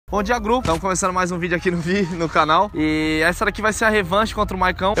Bom dia, grupo. Estamos começando mais um vídeo aqui no canal. E essa daqui vai ser a revanche contra o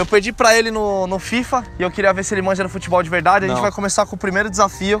Maycon. Eu perdi pra ele no FIFA e eu queria ver se ele manja no futebol de verdade. A gente vai começar com o primeiro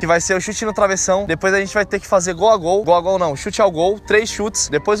desafio, que vai ser o chute no travessão. Depois a gente vai ter que fazer gol a gol. Gol a gol não, chute ao gol, 3 chutes.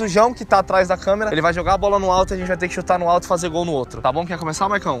 Depois o João, que tá atrás da câmera, ele vai jogar a bola no alto e a gente vai ter que chutar no alto e fazer gol no outro. Tá bom? Quer começar,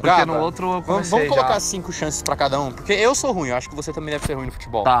 Maycon? Porque Gaba, no outro eu comecei. Vamos colocar 5 chances pra cada um, porque eu sou ruim, eu acho que você também deve ser ruim no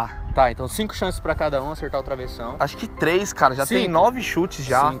futebol. Tá, então 5 chances pra cada um acertar o travessão. Acho que 3, cara. Já tem 9 chutes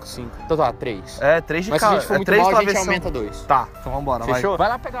já. 5. Então tá, 3. É, 3 de cada. Mas se a gente for muito mal, a gente aumenta 2. Tá, então vambora. Fechou? Vai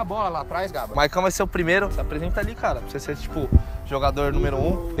lá pegar a bola lá atrás, Gaba. O Maycon vai ser o primeiro. Se apresenta ali, cara. Pra você ser, tipo, jogador número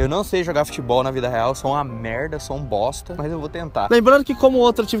 1. Eu não sei jogar futebol na vida real, sou uma merda, sou um bosta, mas eu vou tentar. Lembrando que como o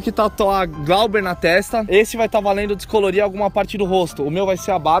outro eu tive que tatuar GLAUBER na testa, esse vai estar valendo descolorir alguma parte do rosto. O meu vai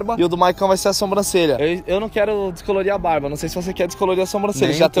ser a barba e o do Maycon vai ser a sobrancelha. Eu não quero descolorir a barba, não sei se você quer descolorir a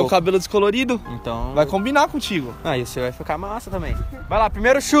sobrancelha. Já tem o cabelo descolorido, então vai combinar contigo. Ah, e você vai ficar massa também. Vai lá,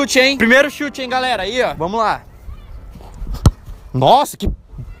 primeiro chute, hein? Primeiro chute, hein, galera? Aí, ó, vamos lá. Nossa, que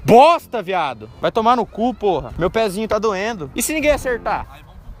bosta, viado. Vai tomar no cu, porra. Meu pezinho tá doendo. E se ninguém acertar? Aí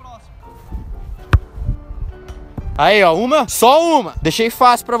vamos pro próximo. Aí, ó, uma, só uma. Deixei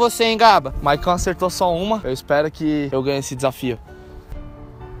fácil pra você, hein, Gaba. Maycon acertou só uma. Eu espero que eu ganhe esse desafio.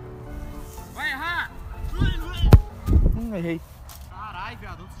 Vai errar. Errei. Caralho,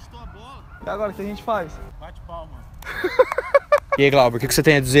 viado, onde você chutou a bola? E agora, o que a gente faz? Bate palma. E aí, Glauber, o que você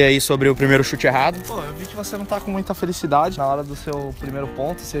tem a dizer aí sobre o primeiro chute errado? Pô, eu vi que você não tá com muita felicidade na hora do seu primeiro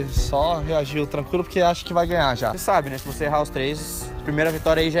ponto. Você só reagiu tranquilo porque acha que vai ganhar já. Você sabe, né? Se você errar os 3, a primeira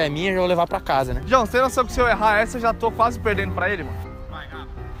vitória aí já é minha, já vou levar pra casa, né? João, você tem noção que se eu errar essa, eu já tô quase perdendo pra ele, mano? Vai, Gaba.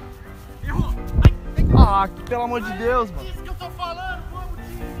 Errou! Ah, que pelo amor de Deus, mano. Isso que eu tô falando, vamos,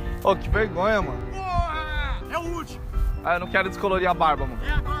 time! Ô, que vergonha, mano. Porra! É o último! Ah, eu não quero descolorir a barba, mano.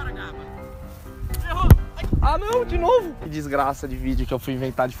 É agora, Gaba. Errou! Ah, não, de novo. Que desgraça de vídeo que eu fui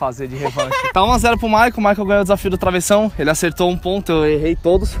inventar de fazer de revanche. Tá 1-0 pro Maycon. O Maycon ganhou o desafio do travessão. Ele acertou um ponto, eu errei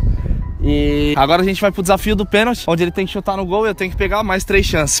todos. E agora a gente vai pro desafio do pênalti, onde ele tem que chutar no gol e eu tenho que pegar mais 3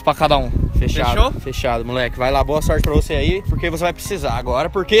 chances pra cada um. Fechado. Fechou? Fechado, moleque. Vai lá, boa sorte pra você aí, porque você vai precisar agora,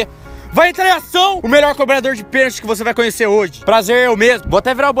 porque vai entrar em ação o melhor cobrador de pênalti que você vai conhecer hoje. Prazer, eu mesmo. Vou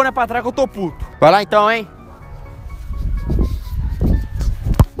até virar o boné pra trás que eu tô puto. Vai lá então, hein?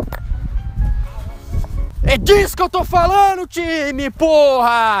 É disso que eu tô falando, time,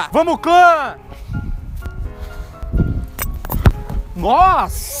 porra! Vamos, clã!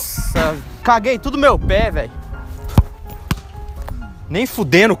 Nossa! Caguei tudo meu pé, velho. Nem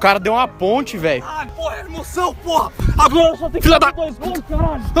fudendo, o cara deu uma ponte, velho. Ai, porra, é emoção, porra! Agora eu só tenho que fazer 2 gols,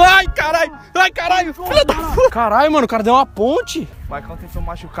 caralho! Ai, caralho! Ai, caralho! Filha da puta! Caralho, mano, o cara deu uma ponte. O Maycon tentou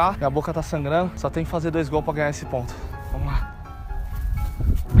machucar, minha boca tá sangrando. Só tem que fazer 2 gols pra ganhar esse ponto. Vamos lá.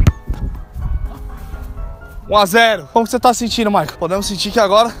 1-0. Como você tá sentindo, Maycon? Podemos sentir que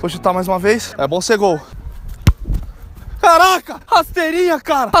agora vou chutar mais uma vez. É bom ser gol. Caraca! Rasteirinha,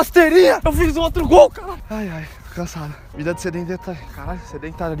 cara! Rasteirinha! Eu fiz um outro gol, cara! Ai, ai, tô cansado. Vida de sedentarismo. Caralho,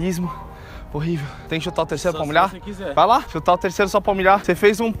 sedentarismo. Horrível. Tem que chutar o terceiro pra humilhar? Se você quiser. Vai lá, chutar o terceiro só pra humilhar. Você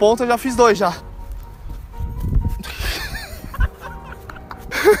fez um ponto, eu já fiz 2 já.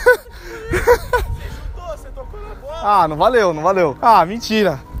 Você tocou na bola. Ah, não valeu, não valeu. Ah,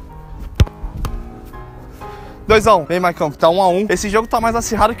 mentira. 2-1. Vem, Maycon, tá 1-1. Esse jogo tá mais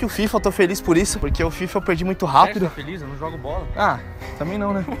acirrado que o FIFA, eu tô feliz por isso, porque o FIFA eu perdi muito rápido. Você tá feliz? Eu não jogo bola. Ah, também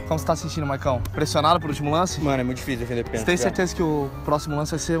não, né? Como você tá sentindo, Maycon? Pressionado pro último lance? Mano, é muito difícil defender pênalti. Você tem certeza que o próximo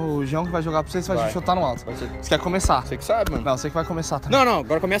lance vai ser o João que vai jogar pra você e você vai chutar no alto? Você quer começar? Você que sabe, mano. Não, você que vai começar também. Não,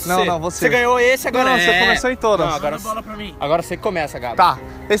 agora começa não, você. Não, você. Você ganhou esse, agora não, você começou em todas. Não, agora bola pra mim. Agora você que começa, Gaba. Tá,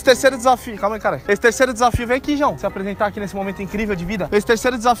 esse terceiro desafio, calma aí, cara. Esse terceiro desafio, vem aqui, João, se apresentar aqui nesse momento incrível de vida. Esse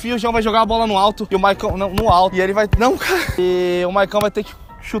terceiro desafio, o João vai jogar a bola no alto e o Maycon, não, no alto. E ele vai, não, cara. E o Maycon vai ter que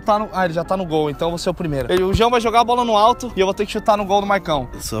chutar no... Ah, ele já tá no gol, então eu vou ser o primeiro. O João vai jogar a bola no alto e eu vou ter que chutar no gol do Maycon.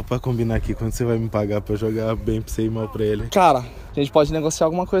 Só pra combinar aqui, quando você vai me pagar pra jogar bem pra você ir mal pra ele? Cara, a gente pode negociar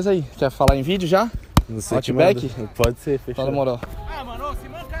alguma coisa aí. Quer falar em vídeo já? Não sei. Outback? Pode ser, fechou. Então demorou. Ah, mano, se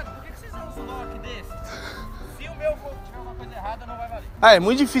mancada, por que vocês usam um lock desse? Se o meu gol tiver alguma coisa errada, não vai valer. Ah, é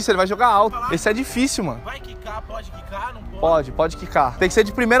muito difícil, ele vai jogar alto. Esse é difícil, mano. Vai quicar, pode quicar, não pode? Pode quicar. Tem que ser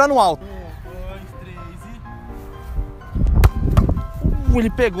de primeira no alto. 1, 2, 3 e... Ele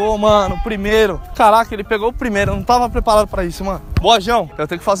pegou, mano, o primeiro. Caraca, ele pegou o primeiro. Eu não tava preparado pra isso, mano. Boa, João. Eu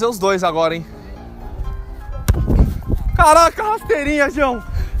tenho que fazer os 2 agora, hein. Caraca, rasteirinha, João.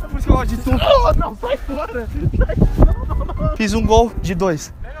 É por isso que eu gosto de tudo. Não, sai fora. Não. Fiz um gol de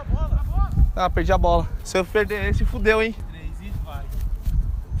 2. Pega a bola. Ah, perdi a bola. Se eu perder esse, fudeu, hein. 3 e vai.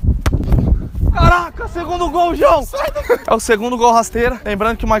 Caraca, segundo gol, João. É o segundo gol rasteira.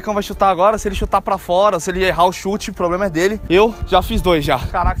 Lembrando que o Maycon vai chutar agora. Se ele chutar pra fora, se ele errar o chute, o problema é dele. Eu já fiz 2 já.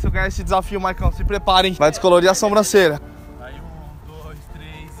 Caraca, se eu ganhar esse desafio, Maycon, se preparem. Vai descolorir a sobrancelha. Aí 1, 2,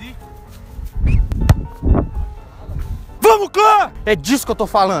 3 e... Vamos, clã! É disso que eu tô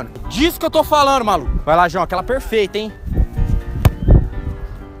falando. É disso que eu tô falando, maluco. Vai lá, João. Aquela perfeita, hein?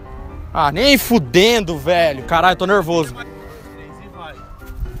 Ah, nem fudendo, velho. Caralho, eu tô nervoso.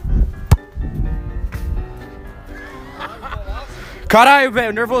 Caralho,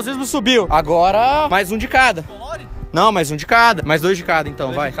 velho, o nervosismo subiu. Agora, mais um de cada. Não, mais um de cada. Mais 2 de cada,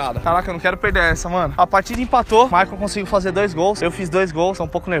 então, vai. Caraca, eu não quero perder essa, mano. A partida empatou. O Maycon conseguiu fazer 2 gols. Eu fiz 2 gols, tô um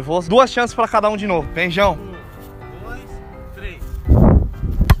pouco nervoso. 2 chances pra cada um de novo. Vem, João. 1, 2, 3.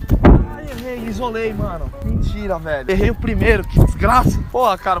 Ai, errei, isolei, mano. Mentira, velho. Errei o primeiro, que desgraça.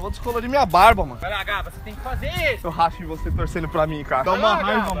 Porra, cara, vou descolorir minha barba, mano. Vai lá, Gaba, você tem que fazer isso. Eu racho em você torcendo pra mim, cara. Dá uma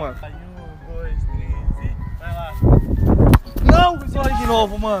raiva, mano. Aí 1, 2, 3 e... Vai lá. Não, isolei de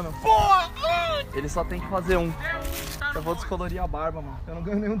novo, mano. Porra! Ele só tem que fazer 1. Eu vou descolorir a barba, mano. Eu não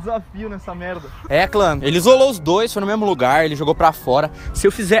ganho nenhum desafio nessa merda. É, clã. Ele isolou os 2, foi no mesmo lugar, ele jogou pra fora. Se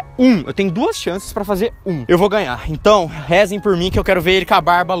eu fizer 1, eu tenho 2 chances pra fazer 1. Eu vou ganhar. Então, rezem por mim que eu quero ver ele com a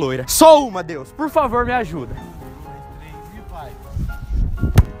barba loira. Só uma, Deus. Por favor, me ajuda. 1, 2, 3 e vai.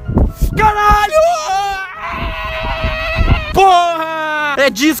 Caralho! Porra! É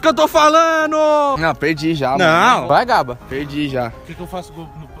disso que eu tô falando! Não, perdi já, mano. Não, vai, Gaba. Perdi já. O que eu faço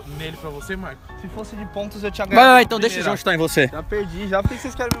nele pra você, Marco? Se fosse de pontos, eu tinha ganhado. Vai, então deixa o João chutar em você. Já perdi, já. Por que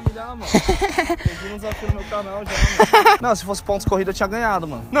vocês querem me humilhar, mano? Perdi um desafio no meu canal já, mano. Não, se fosse pontos corrida, eu tinha ganhado,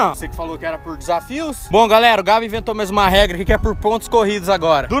 mano. Não, você que falou que era por desafios. Bom, galera, o Gaba inventou mais uma regra aqui que é por pontos corridos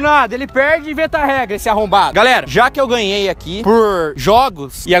agora. Do nada, ele perde e inventa a regra, esse arrombado. Galera, já que eu ganhei aqui por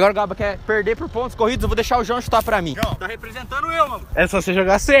jogos e agora o Gaba quer perder por pontos corridos, eu vou deixar o João chutar pra mim. João, tá representando eu, mano. É só você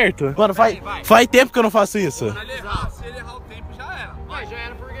jogar certo. Mano, faz tempo que eu não faço isso. Se ele errar o tempo, já era. Vai, já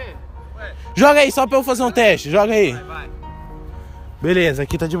era por quê? Joga aí, só pra eu fazer um teste. Joga aí. Vai. Beleza,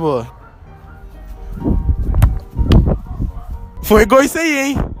 aqui tá de boa. Foi gol isso aí,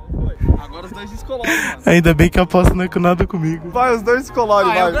 hein? Agora os 2 descolorem, mano. Ainda bem que a aposta não é com nada comigo. Vai, os 2 descolorem,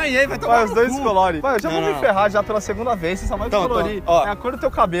 vai. Eu ganhei, vai tomar Vai, os 2 descolorem. Vai, eu já vou me Não. ferrar já pela segunda vez, você só vai Então, descolorir. ó. É a cor do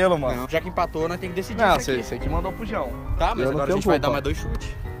teu cabelo, mano. Já que empatou, nós temos que decidir Não, isso aqui. você que mandou pro João. Tá, mas Eu não agora a tenho gente vai culpa. dar mais 2 chutes.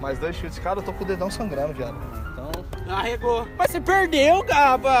 Mais 2 chutes. Cara, eu tô com o dedão sangrando, viado. Então... Arregou. Mas você perdeu,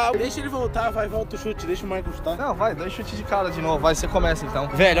 Gaba. Deixa ele voltar, vai, volta o chute, deixa o Marco chutar. Não, vai, 2 chutes de cara de novo. Vai, você começa então.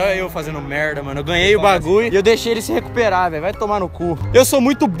 Velho, olha eu fazendo merda, mano. Eu ganhei o bagulho e eu deixei ele se recuperar, velho. Vai tomar no cu. Eu sou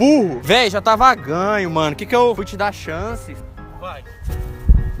muito burro. Velho, já tava ganho, mano. Que eu fui te dar chance? Vai.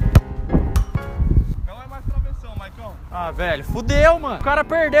 Não é mais travessão, Maycon. Ah, velho, fudeu, mano. O cara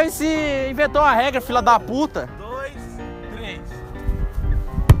perdeu e se inventou a regra, fila da puta. 2, 3.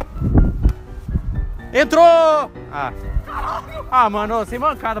 Entrou! Ah, mano, sem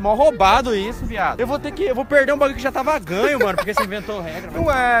mancada, mal roubado isso, viado. Eu vou perder um bagulho que já tava ganho, mano, porque você inventou regra.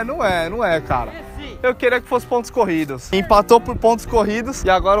 Não é, cara. Eu queria que fosse pontos corridos. Empatou por pontos corridos e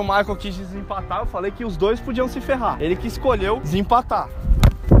agora o Maycon quis desempatar. Eu falei que os 2 podiam se ferrar. Ele que escolheu desempatar.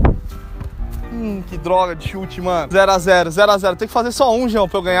 Que droga de chute, mano. 0 a 0. Tem que fazer só 1, João,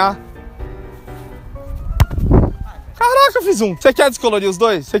 pra eu ganhar. Caraca, eu fiz 1. Você quer descolorir os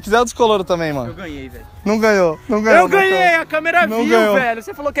 2? Se você quiser, eu descoloro também, mano. Eu ganhei, velho. Não ganhou. Eu ganhei, a câmera Não viu, ganhou. velho.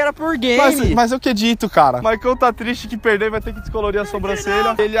 Você falou que era por game. Mas eu acredito, cara. Maycon tá triste que perder vai ter que descolorir a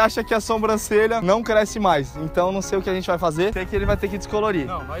sobrancelha. Ele acha que a sobrancelha não cresce mais. Então não sei o que a gente vai fazer. Sei que ele vai ter que descolorir.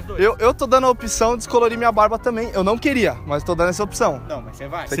 Não, nós 2. Eu tô dando a opção de descolorir minha barba também. Eu não queria, mas tô dando essa opção. Não, mas você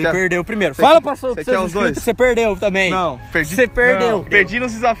vai. Você Você quer- perdeu primeiro. Você Fala quer- pra você quer os dois? Você perdeu também. Não, perdi. Você perdeu. Não, perdi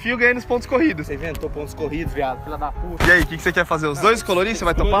nos desafios, ganhei nos pontos corridos. Você inventou pontos corridos, viado. Fila da puta. E aí, o que você quer fazer? Os 2 descolorir? Você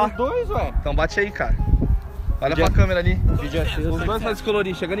vai topar? Os 2, ué. Então bate aí, cara. Olha Já- pra câmera ali. Vídeo é seu. Os 2 vai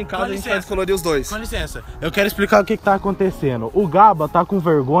descolorir. Chegando em casa, Com a gente vai licença. descolorir os 2. Com licença, eu quero explicar o que tá acontecendo. O Gaba tá com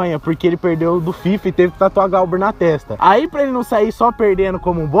vergonha porque ele perdeu do FIFA e teve que tatuar GLAUBER na testa. Aí pra ele não sair só perdendo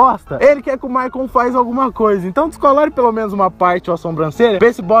como um bosta, ele quer que o Maycon faz alguma coisa. Então descolore pelo menos uma parte ou a sobrancelha pra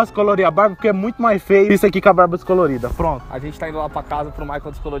esse bosta colorir a barba, porque é muito mais feio isso aqui com a barba descolorida. Pronto. A gente tá indo lá pra casa pro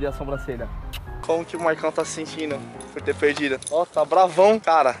Maycon descolorir a sobrancelha. Como que o Maycon tá se sentindo por ter perdido? Ó, tá bravão.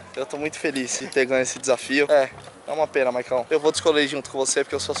 Cara, eu tô muito feliz de ter ganho esse desafio. É uma pena, Maycon. Eu vou descolorir junto com você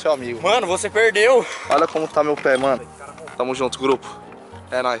porque eu sou seu amigo. Mano, você perdeu. Olha como tá meu pé, mano. Tamo junto, grupo.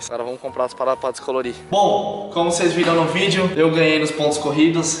 É nóis. Agora vamos comprar as paradas pra descolorir. Bom, como vocês viram no vídeo, eu ganhei nos pontos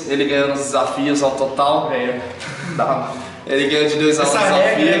corridos, ele ganhou nos desafios ao total. Ele ganhou de 2 a 1 desafio.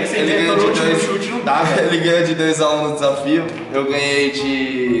 Ele ganhou de 2. ajudar, velho. Ele ganhou de 2-1 no desafio. Eu ganhei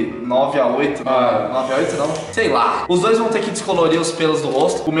de 9-8. 9-8 não? Sei lá. Os dois vão ter que descolorir os pelos do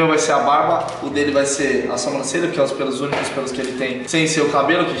rosto. O meu vai ser a barba, o dele vai ser a sobrancelha, que é os pelos únicos pelos que ele tem, sem ser o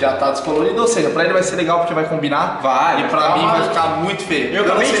cabelo, que já tá descolorido. Ou seja, pra ele vai ser legal porque vai combinar. Vai. E pra mim vai ficar muito feio. Eu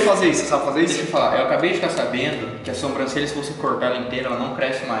não sei fazer isso. Você sabe fazer isso? Deixa eu falar. Eu acabei de ficar sabendo que a sobrancelha, se você cortar ela inteira, ela não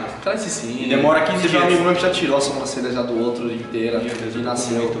cresce mais. Cresce sim. E demora 15 dias. Teve um amigo meu que já tirou a sobrancelha já do outro inteira. Meu Deus, e eu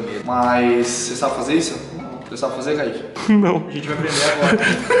nasceu. muito medo. Mas você sabe fazer isso? Você sabe fazer, Kaique? Não. A gente vai aprender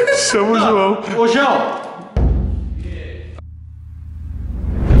agora. Chama o João. Ô, João!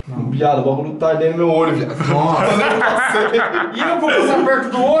 Viado, o bagulho tá dentro do meu olho, viado. Nossa! E eu vou passar perto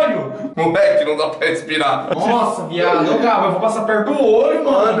do olho? Moleque, não dá pra respirar. Nossa, viado. Não, Gaba, eu vou passar perto do olho,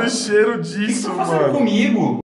 mano. Mano, o cheiro O que disso, você tá fazendo mano. comigo?